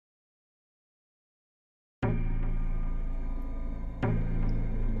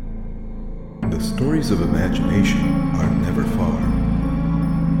stories of imagination are never far.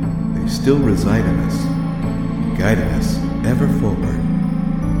 They still reside in us, guiding us ever forward.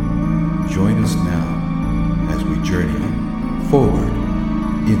 Join us now as we journey forward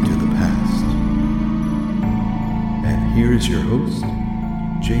into the past. And here is your host,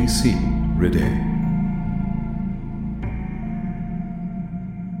 J.C. Rede.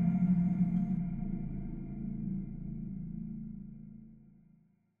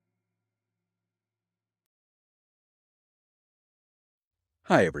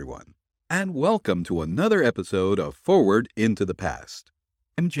 Hi everyone, and welcome to another episode of Forward into the Past.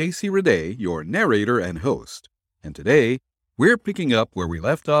 I'm J.C. Rede, your narrator and host, and today we're picking up where we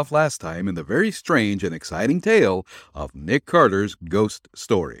left off last time in the very strange and exciting tale of Nick Carter's ghost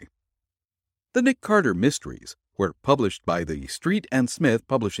story. The Nick Carter Mysteries were published by the Street and Smith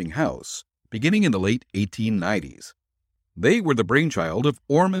Publishing House, beginning in the late 1890s. They were the brainchild of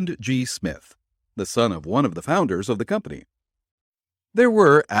Ormond G. Smith, the son of one of the founders of the company. There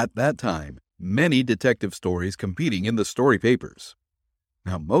were, at that time, many detective stories competing in the story papers.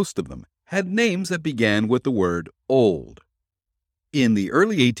 Now, most of them had names that began with the word old. In the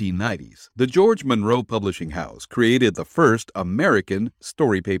early 1890s, the George Monroe Publishing House created the first American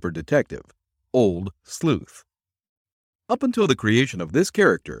story paper detective, Old Sleuth. Up until the creation of this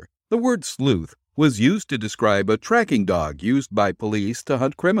character, the word sleuth was used to describe a tracking dog used by police to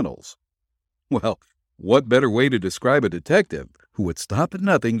hunt criminals. Well, what better way to describe a detective who would stop at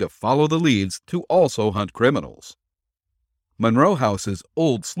nothing to follow the leads to also hunt criminals? Monroe House's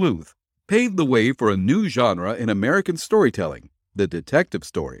Old Sleuth paved the way for a new genre in American storytelling, the detective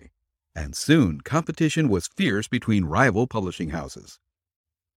story, and soon competition was fierce between rival publishing houses.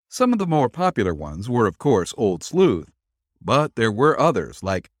 Some of the more popular ones were, of course, Old Sleuth, but there were others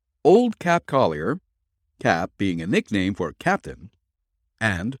like Old Cap Collier, Cap being a nickname for captain,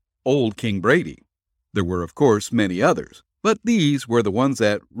 and Old King Brady. There were, of course, many others, but these were the ones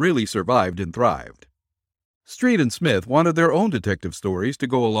that really survived and thrived. Street and Smith wanted their own detective stories to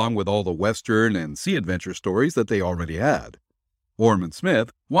go along with all the Western and sea adventure stories that they already had. Ormond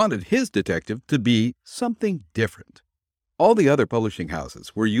Smith wanted his detective to be something different. All the other publishing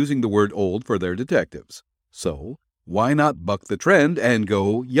houses were using the word old for their detectives, so why not buck the trend and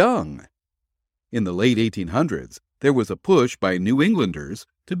go young? In the late 1800s, there was a push by New Englanders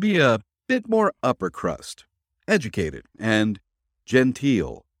to be a bit more upper crust, educated, and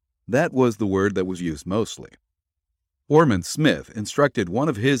genteel. That was the word that was used mostly. Ormond Smith instructed one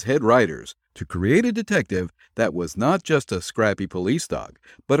of his head writers to create a detective that was not just a scrappy police dog,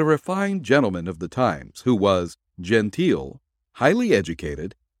 but a refined gentleman of the times who was genteel, highly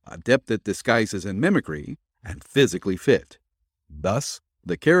educated, adept at disguises and mimicry, and physically fit. Thus,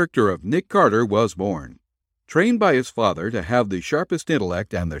 the character of Nick Carter was born. Trained by his father to have the sharpest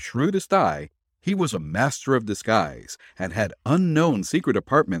intellect and the shrewdest eye, he was a master of disguise and had unknown secret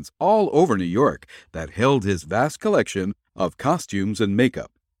apartments all over New York that held his vast collection of costumes and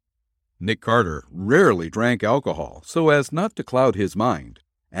makeup. Nick Carter rarely drank alcohol so as not to cloud his mind,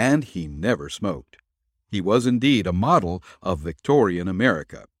 and he never smoked. He was indeed a model of Victorian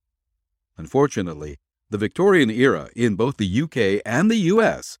America. Unfortunately, the Victorian era in both the UK and the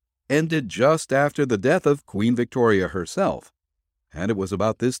US ended just after the death of Queen Victoria herself, and it was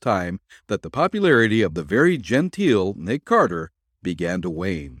about this time that the popularity of the very genteel Nick Carter began to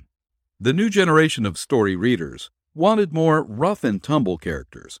wane. The new generation of story readers wanted more rough-and-tumble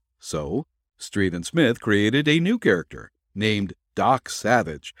characters, so Street and Smith created a new character named Doc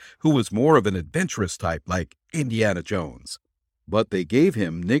Savage, who was more of an adventurous type like Indiana Jones. But they gave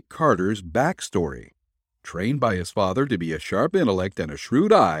him Nick Carter's backstory. Trained by his father to be a sharp intellect and a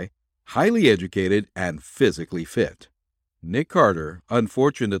shrewd eye, highly educated and physically fit. Nick Carter,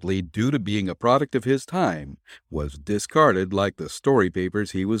 unfortunately due to being a product of his time, was discarded like the story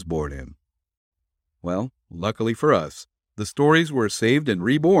papers he was born in. Well, luckily for us, the stories were saved and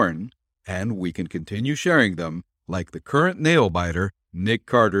reborn, and we can continue sharing them like the current nail-biter, Nick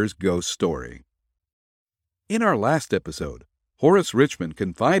Carter's ghost story. In our last episode, Horace Richmond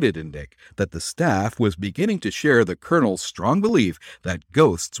confided in Nick that the staff was beginning to share the Colonel's strong belief that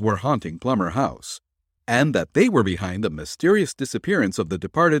ghosts were haunting Plummer House, and that they were behind the mysterious disappearance of the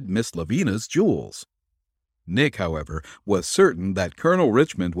departed Miss Lavina's jewels. Nick, however, was certain that Colonel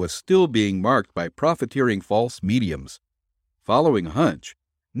Richmond was still being marked by profiteering false mediums. Following a hunch,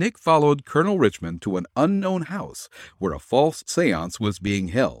 Nick followed Colonel Richmond to an unknown house where a false seance was being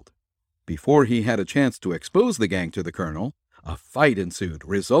held. Before he had a chance to expose the gang to the Colonel, a fight ensued,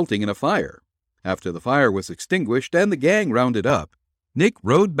 resulting in a fire. After the fire was extinguished and the gang rounded up, Nick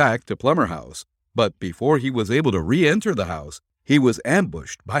rode back to Plummer House, but before he was able to re-enter the house, he was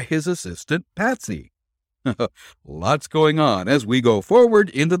ambushed by his assistant, Patsy. Lots going on as we go forward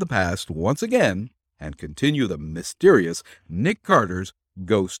into the past once again and continue the mysterious Nick Carter's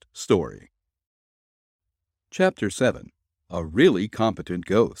ghost story. Chapter 7. A Really Competent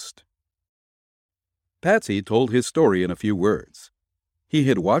Ghost. Patsy told his story in a few words. He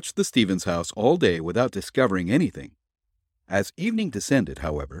had watched the Stevens house all day without discovering anything. As evening descended,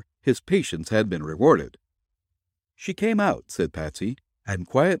 however, his patience had been rewarded. "She came out," said Patsy, "and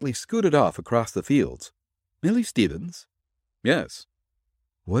quietly scooted off across the fields." "Millie Stevens?" "Yes."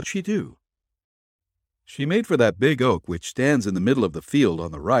 "What'd she do?" "She made for that big oak which stands in the middle of the field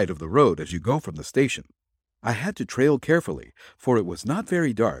on the right of the road as you go from the station. I had to trail carefully, for it was not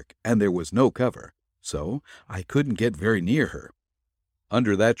very dark and there was no cover, so I couldn't get very near her.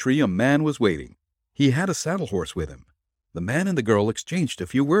 Under that tree a man was waiting. He had a saddle horse with him. The man and the girl exchanged a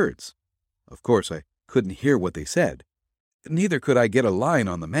few words. Of course, I couldn't hear what they said. Neither could I get a line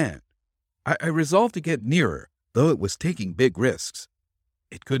on the man. I resolved to get nearer, though it was taking big risks.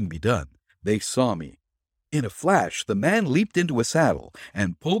 It couldn't be done. They saw me. In a flash, the man leaped into a saddle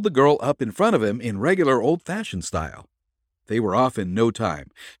and pulled the girl up in front of him in regular old-fashioned style. They were off in no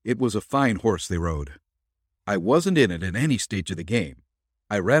time. It was a fine horse they rode. I wasn't in it at any stage of the game.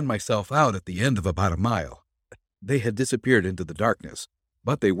 I ran myself out at the end of about a mile. They had disappeared into the darkness,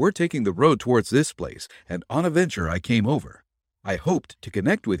 but they were taking the road towards this place, and on a venture I came over. I hoped to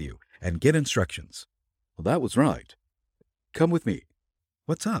connect with you and get instructions." "Well, that was right. Come with me."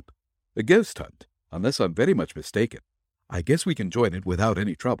 "What's up?" "A ghost hunt, unless I'm very much mistaken. I guess we can join it without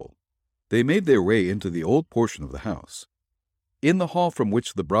any trouble." They made their way into the old portion of the house. In the hall from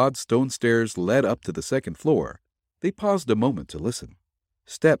which the broad stone stairs led up to the second floor, they paused a moment to listen.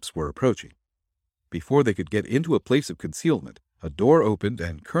 Steps were approaching. Before they could get into a place of concealment, a door opened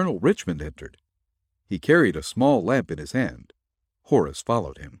and Colonel Richmond entered. He carried a small lamp in his hand. Horace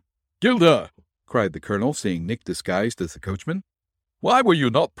followed him. "Gilda!" cried the colonel, seeing Nick disguised as the coachman. "Why were you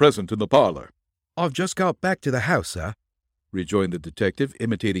not present in the parlor?" "I've just got back to the house, sir," rejoined the detective,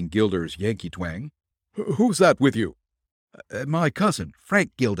 imitating Gilder's Yankee twang. "Who's that with you?" My cousin,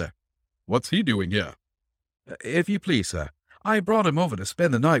 Frank Gilder." "What's he doing here?" "If you please, sir, I brought him over to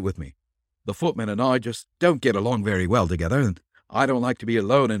spend the night with me. The footman and I just don't get along very well together, and I don't like to be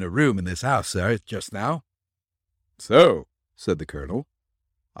alone in a room in this house, sir, just now." "So," said the colonel,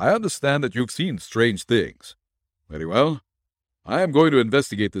 "I understand that you've seen strange things. Very well. I am going to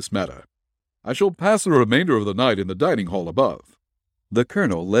investigate this matter. I shall pass the remainder of the night in the dining hall above." The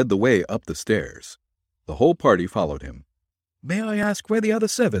colonel led the way up the stairs. The whole party followed him. "May I ask where the other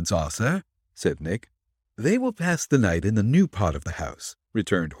servants are, sir?" said Nick. "They will pass the night in the new part of the house,"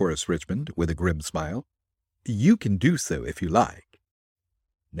 returned Horace Richmond with a grim smile. "You can do so if you like."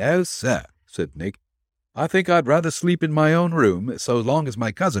 "No, sir," said Nick. "I think I'd rather sleep in my own room so long as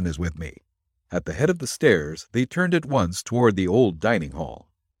my cousin is with me." At the head of the stairs, they turned at once toward the old dining hall.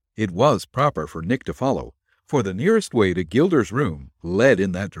 It was proper for Nick to follow, for the nearest way to Gilder's room led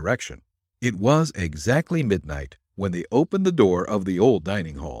in that direction. It was exactly midnight when they opened the door of the old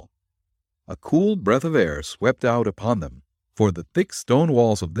dining hall. A cool breath of air swept out upon them, for the thick stone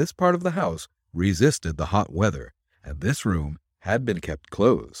walls of this part of the house resisted the hot weather, and this room had been kept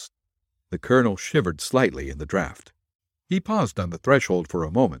closed. The colonel shivered slightly in the draught. He paused on the threshold for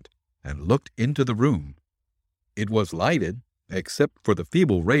a moment and looked into the room. It was lighted, except for the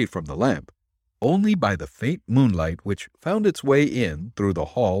feeble ray from the lamp, only by the faint moonlight which found its way in through the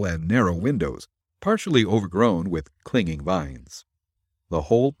hall and narrow windows, partially overgrown with clinging vines. The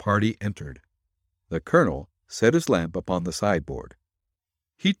whole party entered. The colonel set his lamp upon the sideboard.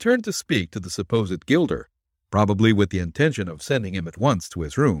 He turned to speak to the supposed Gilder, probably with the intention of sending him at once to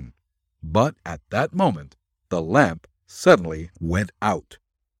his room. But at that moment the lamp suddenly went out.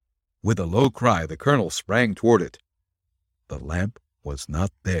 With a low cry, the colonel sprang toward it. The lamp was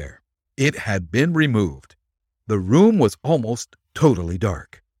not there. It had been removed. The room was almost totally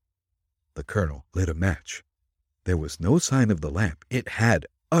dark. The colonel lit a match. There was no sign of the lamp. It had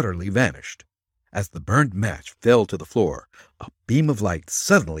utterly vanished. As the burned match fell to the floor, a beam of light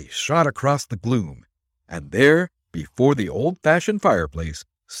suddenly shot across the gloom, and there, before the old-fashioned fireplace,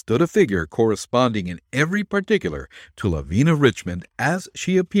 stood a figure corresponding in every particular to Lavina Richmond as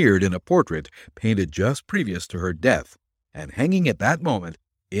she appeared in a portrait painted just previous to her death, and hanging at that moment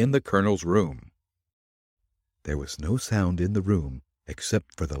in the colonel's room. There was no sound in the room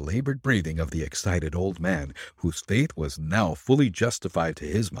except for the labored breathing of the excited old man, whose faith was now fully justified to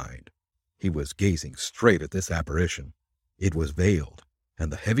his mind. He was gazing straight at this apparition. It was veiled,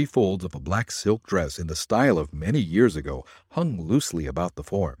 and the heavy folds of a black silk dress in the style of many years ago hung loosely about the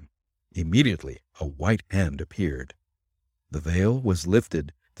form. Immediately a white hand appeared. The veil was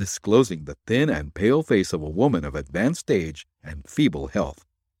lifted, disclosing the thin and pale face of a woman of advanced age and feeble health.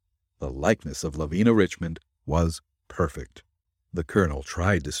 The likeness of Lavina Richmond was perfect. The colonel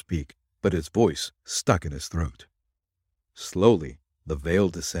tried to speak, but his voice stuck in his throat. Slowly, the veil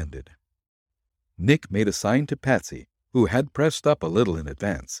descended. Nick made a sign to Patsy, who had pressed up a little in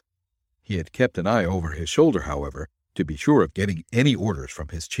advance. He had kept an eye over his shoulder, however, to be sure of getting any orders from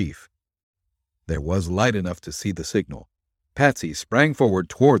his chief. There was light enough to see the signal. Patsy sprang forward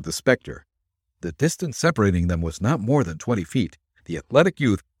toward the specter. The distance separating them was not more than 20 feet. The athletic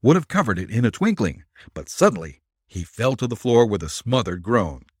youth would have covered it in a twinkling, but suddenly he fell to the floor with a smothered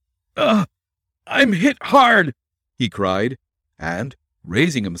groan. I'm hit hard!" he cried, and,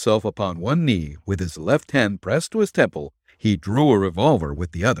 raising himself upon one knee with his left hand pressed to his temple, he drew a revolver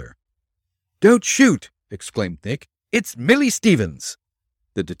with the other. "Don't shoot!" exclaimed Nick. "It's Millie Stevens!"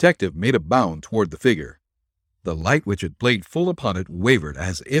 The detective made a bound toward the figure. The light which had played full upon it wavered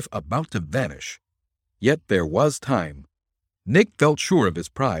as if about to vanish. Yet there was time. Nick felt sure of his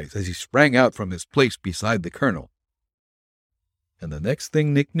prize as he sprang out from his place beside the colonel. And the next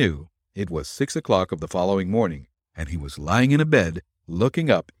thing Nick knew, it was 6 o'clock of the following morning, and he was lying in a bed looking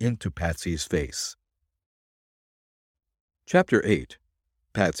up into Patsy's face. Chapter 8.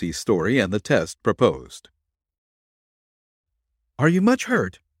 Patsy's Story and the Test Proposed. "Are you much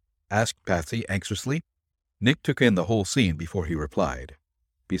hurt?" asked Patsy anxiously. Nick took in the whole scene before he replied.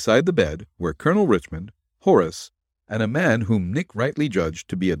 Beside the bed were Colonel Richmond, Horace, and a man whom Nick rightly judged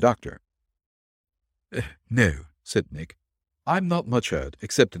to be a doctor. "No," said Nick. "I'm not much hurt,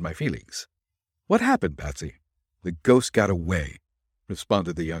 except in my feelings." "What happened, Patsy?" "The ghost got away,"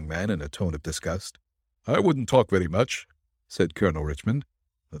 responded the young man in a tone of disgust. "I wouldn't talk very much," said Colonel Richmond.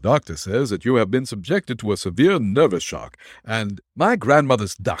 "The doctor says that you have been subjected to a severe nervous shock, and—" "My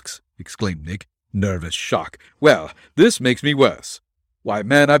grandmother's ducks!" exclaimed Nick. "Nervous shock! Well, this makes me worse. Why,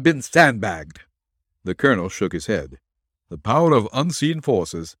 man, I've been sandbagged." The colonel shook his head. "The power of unseen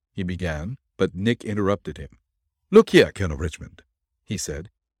forces," he began, but Nick interrupted him. "Look here, Colonel Richmond," he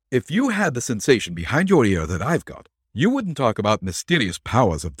said. "If you had the sensation behind your ear that I've got, you wouldn't talk about mysterious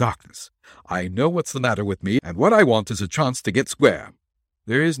powers of darkness. I know what's the matter with me, and what I want is a chance to get square."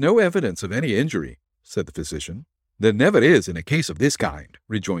 "There is no evidence of any injury," said the physician. "There never is in a case of this kind,"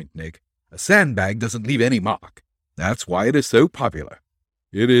 rejoined Nick. "A sandbag doesn't leave any mark. That's why it is so popular."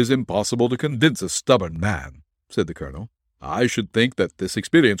 "It is impossible to convince a stubborn man," said the colonel. "I should think that this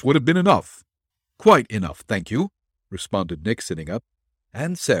experience would have been enough." "Quite enough, thank you," responded Nick, sitting up.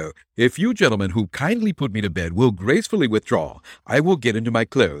 "And so, if you gentlemen who kindly put me to bed will gracefully withdraw, I will get into my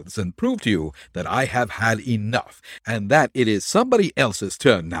clothes and prove to you that I have had enough, and that it is somebody else's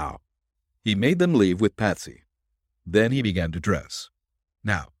turn now." He made them leave with Patsy. Then he began to dress.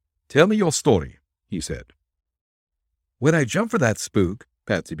 "Now, tell me your story," he said. "When I jumped for that spook,"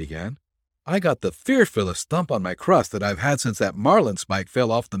 Patsy began, "I got the fearfulest thump on my crust that I've had since that marlin spike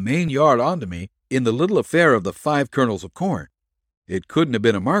fell off the main yard onto me in the little affair of the 5 kernels of corn. It couldn't have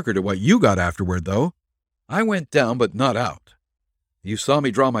been a marker to what you got afterward, though. I went down, but not out. You saw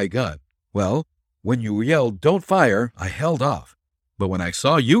me draw my gun. Well, when you yelled, 'Don't fire,' I held off. But when I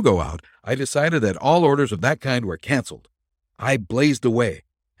saw you go out, I decided that all orders of that kind were canceled. I blazed away,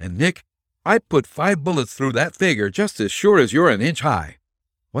 and Nick, I put 5 bullets through that figure just as sure as you're an inch high.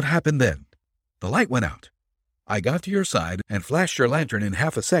 What happened then? The light went out. I got to your side and flashed your lantern in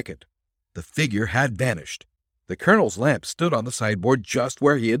half a second. The figure had vanished. The colonel's lamp stood on the sideboard just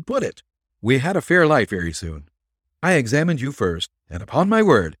where he had put it. We had a fair light very soon. I examined you first, and upon my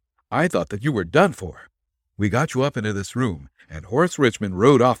word, I thought that you were done for. We got you up into this room, and Horace Richmond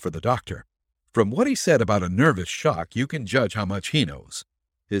rode off for the doctor. From what he said about a nervous shock, you can judge how much he knows.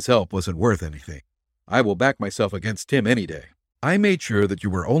 His help wasn't worth anything. I will back myself against him any day. I made sure that you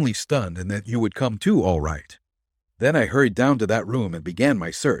were only stunned and that you would come to all right. Then I hurried down to that room and began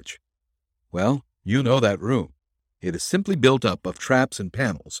my search. Well, you know that room. It is simply built up of traps and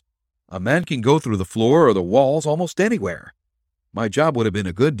panels. A man can go through the floor or the walls almost anywhere. My job would have been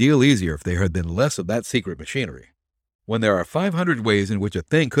a good deal easier if there had been less of that secret machinery. When there are 500 ways in which a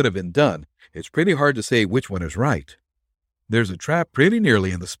thing could have been done, it's pretty hard to say which one is right. There's a trap pretty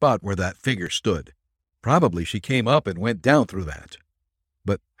nearly in the spot where that figure stood. Probably she came up and went down through that.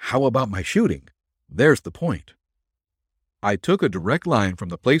 But how about my shooting? There's the point. I took a direct line from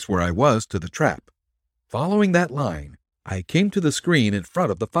the place where I was to the trap. Following that line, I came to the screen in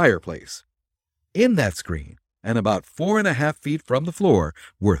front of the fireplace. In that screen, and about 4.5 feet from the floor,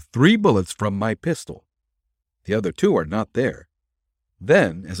 were 3 bullets from my pistol. The other 2 are not there.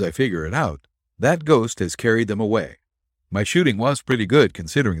 Then, as I figure it out, that ghost has carried them away. My shooting was pretty good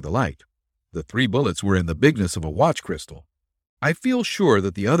considering the light. The 3 bullets were in the bigness of a watch crystal. I feel sure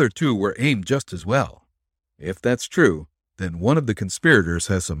that the other two were aimed just as well. If that's true, then one of the conspirators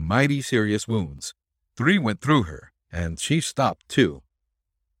has some mighty serious wounds. 3 went through her, and she stopped too.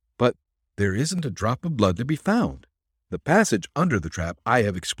 But there isn't a drop of blood to be found. The passage under the trap I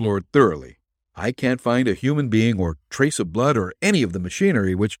have explored thoroughly. I can't find a human being or trace of blood or any of the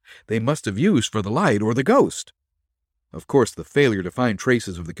machinery which they must have used for the light or the ghost. Of course, the failure to find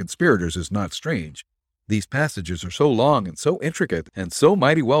traces of the conspirators is not strange. These passages are so long and so intricate and so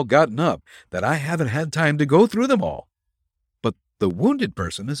mighty well gotten up that I haven't had time to go through them all. But the wounded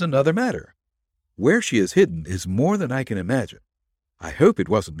person is another matter. Where she is hidden is more than I can imagine. I hope it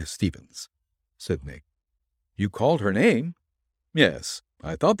wasn't Miss Stevens, said Nick. You called her name? Yes,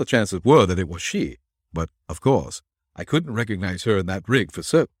 I thought the chances were that it was she, but, of course, I couldn't recognize her in that rig for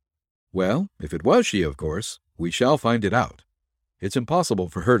certain. Well, if it was she, of course, we shall find it out. It's impossible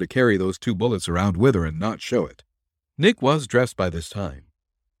for her to carry those 2 bullets around with her and not show it. Nick was dressed by this time.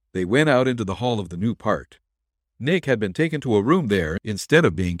 They went out into the hall of the new part. Nick had been taken to a room there instead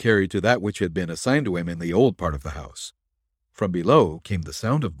of being carried to that which had been assigned to him in the old part of the house. From below came the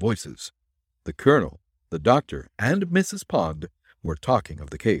sound of voices. The colonel, the doctor, and Mrs. Pond were talking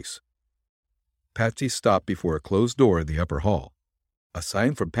of the case. Patsy stopped before a closed door in the upper hall. A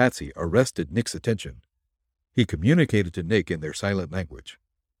sign from Patsy arrested Nick's attention. He communicated to Nick in their silent language.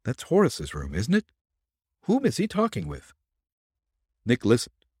 That's Horace's room, isn't it? Whom is he talking with? Nick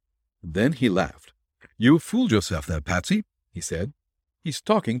listened. Then he laughed. You fooled yourself there, Patsy, he said. He's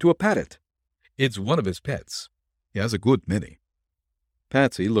talking to a parrot. It's one of his pets. He has a good many.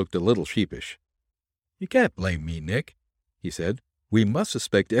 Patsy looked a little sheepish. You can't blame me, Nick, he said. We must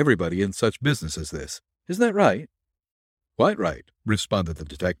suspect everybody in such business as this. Isn't that right? Quite right, responded the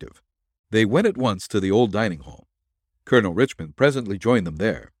detective. They went at once to the old dining hall. Colonel Richmond presently joined them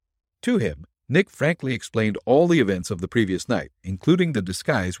there. To him, Nick frankly explained all the events of the previous night, including the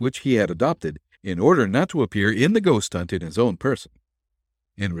disguise which he had adopted in order not to appear in the ghost hunt in his own person.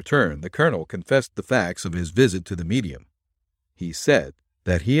 In return, the colonel confessed the facts of his visit to the medium. He said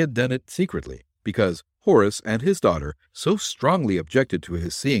that he had done it secretly because Horace and his daughter so strongly objected to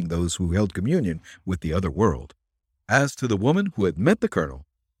his seeing those who held communion with the other world. As to the woman who had met the colonel,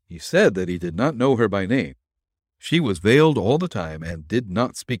 he said that he did not know her by name. She was veiled all the time and did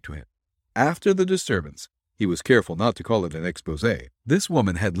not speak to him. After the disturbance, he was careful not to call it an exposé. This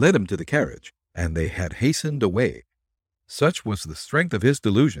woman had led him to the carriage, and they had hastened away. Such was the strength of his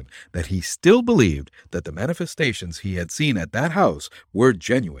delusion that he still believed that the manifestations he had seen at that house were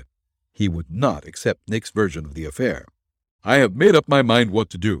genuine. He would not accept Nick's version of the affair. I have made up my mind what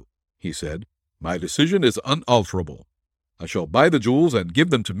to do, he said. My decision is unalterable. I shall buy the jewels and give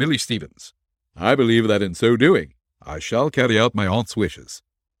them to Millie Stevens. I believe that in so doing, I shall carry out my aunt's wishes.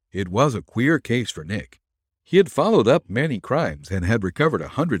 It was a queer case for Nick. He had followed up many crimes and had recovered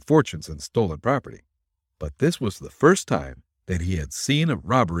 100 fortunes in stolen property. But this was the first time that he had seen a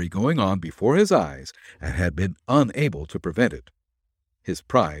robbery going on before his eyes and had been unable to prevent it. His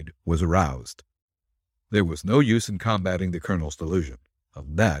pride was aroused. There was no use in combating the colonel's delusion.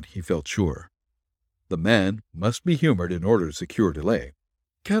 Of that he felt sure. The man must be humored in order to secure delay.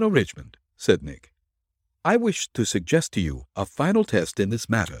 Colonel Richmond, said Nick, I wish to suggest to you a final test in this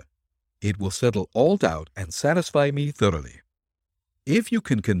matter. It will settle all doubt and satisfy me thoroughly. If you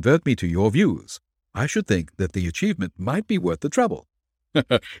can convert me to your views, I should think that the achievement might be worth the trouble.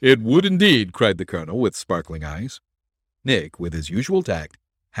 It would indeed, cried the colonel with sparkling eyes. Nick, with his usual tact,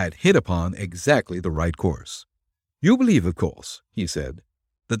 had hit upon exactly the right course. You believe, of course, he said,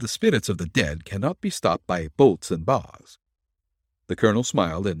 that the spirits of the dead cannot be stopped by bolts and bars. The colonel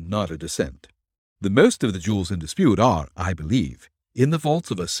smiled and nodded assent. The most of the jewels in dispute are, I believe, in the vaults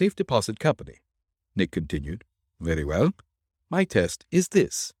of a safe deposit company. Nick continued. Very well. My test is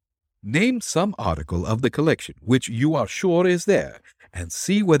this. Name some article of the collection which you are sure is there, and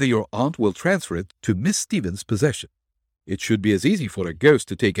see whether your aunt will transfer it to Miss Stevens' possession. It should be as easy for a ghost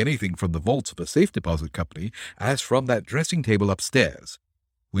to take anything from the vaults of a safe deposit company as from that dressing table upstairs.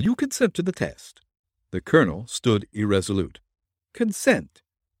 Will you consent to the test? The colonel stood irresolute. Consent,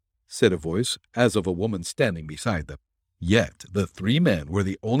 said a voice as of a woman standing beside them. Yet the 3 men were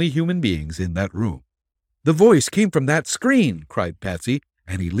the only human beings in that room. The voice came from that screen, cried Patsy,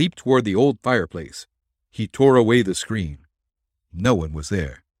 and he leaped toward the old fireplace. He tore away the screen. No one was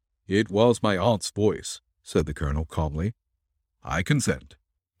there. It was my aunt's voice, said the colonel calmly. I consent.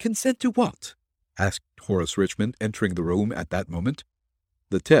 Consent to what? Asked Horace Richmond, entering the room at that moment.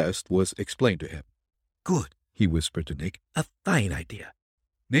 The test was explained to him. Good, he whispered to Nick. A fine idea.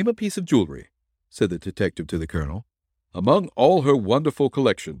 Name a piece of jewelry, said the detective to the colonel. Among all her wonderful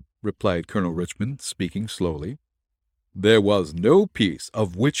collection, replied Colonel Richmond, speaking slowly. There was no piece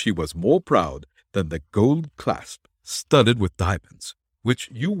of which he was more proud than the gold clasp studded with diamonds, which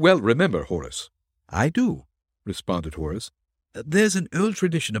you well remember, Horace. I do, responded Horace. There's an old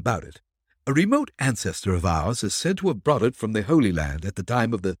tradition about it. A remote ancestor of ours is said to have brought it from the Holy Land at the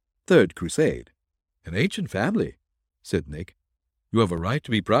time of the Third Crusade. An ancient family, said Nick. You have a right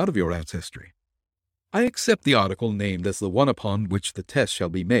to be proud of your ancestry. I accept the article named as the one upon which the test shall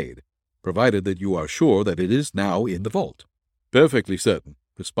be made, provided that you are sure that it is now in the vault. Perfectly certain,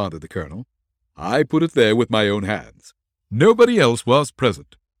 responded the colonel. I put it there with my own hands. Nobody else was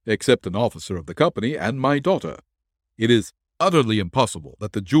present, except an officer of the company and my daughter. It is utterly impossible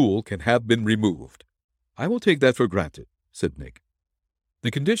that the jewel can have been removed. I will take that for granted, said Nick.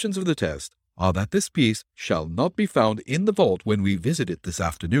 The conditions of the test are that this piece shall not be found in the vault when we visit it this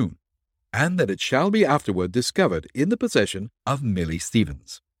afternoon, and that it shall be afterward discovered in the possession of Millie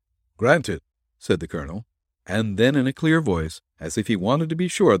Stevens. Granted, said the colonel, and then in a clear voice, as if he wanted to be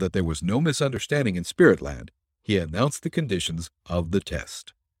sure that there was no misunderstanding in Spiritland, he announced the conditions of the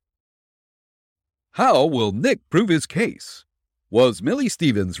test. How will Nick prove his case? Was Millie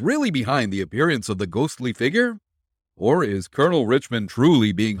Stevens really behind the appearance of the ghostly figure? Or is Colonel Richmond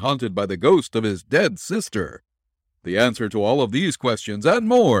truly being haunted by the ghost of his dead sister? The answer to all of these questions and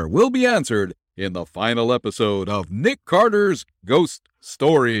more will be answered in the final episode of Nick Carter's Ghost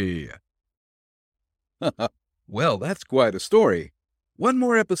Story. Well, that's quite a story. One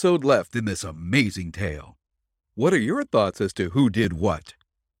more episode left in this amazing tale. What are your thoughts as to who did what?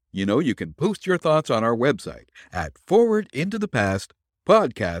 You know, you can post your thoughts on our website at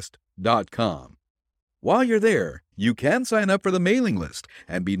forwardintothepastpodcast.com. While you're there, you can sign up for the mailing list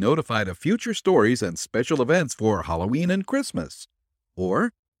and be notified of future stories and special events for Halloween and Christmas.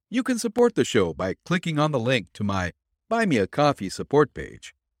 Or you can support the show by clicking on the link to my Buy Me a Coffee support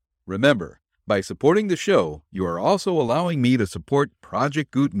page. Remember, by supporting the show, you are also allowing me to support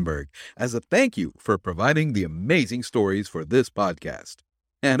Project Gutenberg as a thank you for providing the amazing stories for this podcast.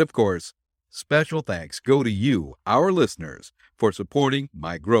 And of course, special thanks go to you, our listeners, for supporting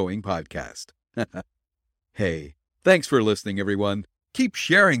my growing podcast. Hey, thanks for listening, everyone. Keep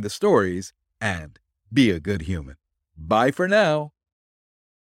sharing the stories and be a good human. Bye for now.